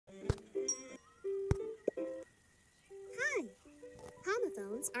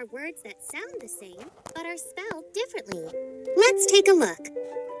homophones are words that sound the same but are spelled differently. Let's take a look.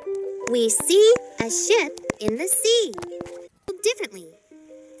 We see a ship in the sea. Differently.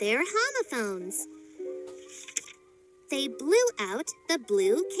 They're homophones. They blew out the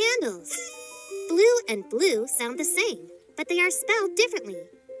blue candles. Blue and blue sound the same, but they are spelled differently.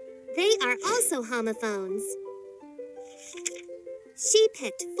 They are also homophones. She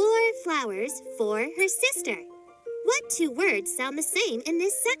picked 4 flowers for her sister. What 2 words sound the same in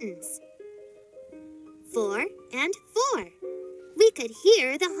this sentence? 4 and 4. We could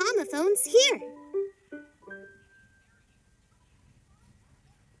hear the homophones here.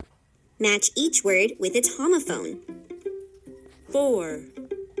 Match each word with its homophone. 4.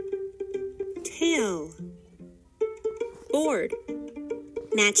 Tail. Board.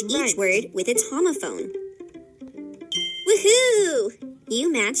 Match each Right. word with its homophone. Woohoo!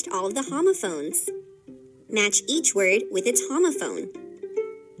 You matched all of the homophones. Match each word with its homophone.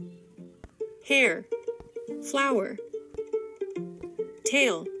 Hair. Flower.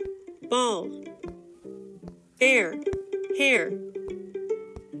 Tail. Ball. Bear. Hair.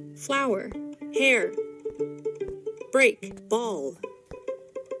 Flower. Hair. Break. Ball.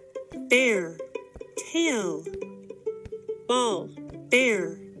 Bear. Tail. Ball.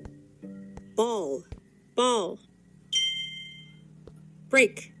 Bear. Ball. Ball.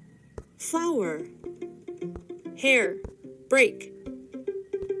 Break. Flower. Hair. Break.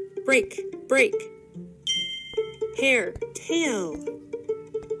 Break. Break. Hair. Tail.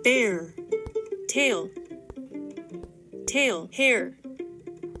 Bear. Tail. Tail. Hair.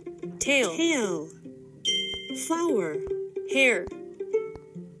 Tail. Tail. Flower. Hair.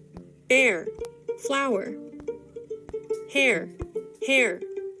 Bear. Flower. Hair. Hair.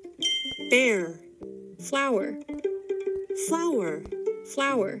 Bear. Flower. Flower.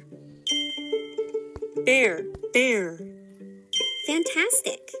 Flower. Bear. Bear.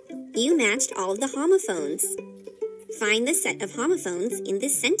 Fantastic! You matched all of the homophones. Find the set of homophones in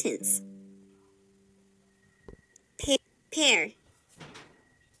this sentence. Pear.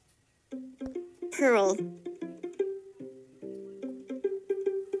 Pearl.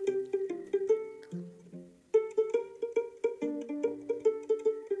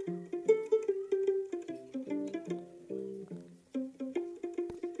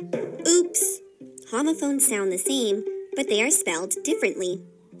 Oops! Homophones sound the same, but they are spelled differently.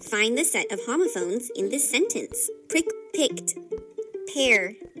 Find the set of homophones in this sentence. Picked.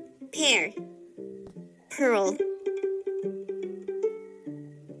 Pear. Pear. Pearl.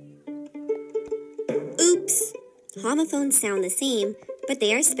 Oops! Homophones sound the same, but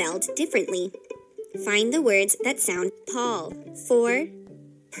they are spelled differently. Find the words that sound Paul. 4.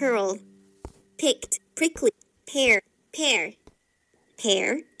 Pearl. Picked. Prickly. Pear. Pear.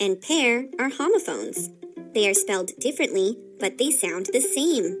 Pear and pear are homophones. They are spelled differently, but they sound the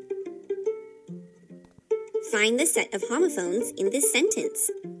same. Find the set of homophones in this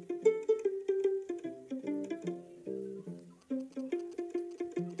sentence.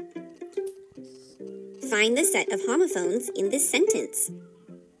 Find the set of homophones in this sentence.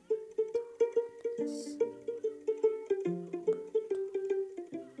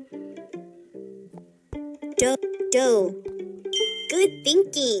 Doe. Good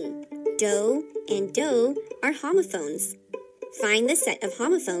thinking. Doe and doe are homophones. Find the set of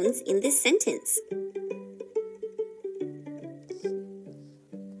homophones in this sentence.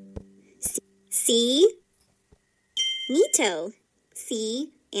 See? Neato. C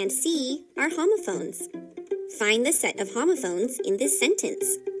and C are homophones. Find the set of homophones in this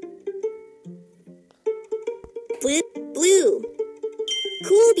sentence. Blue.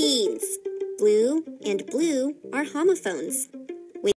 Cool beans. Blue and blue are homophones.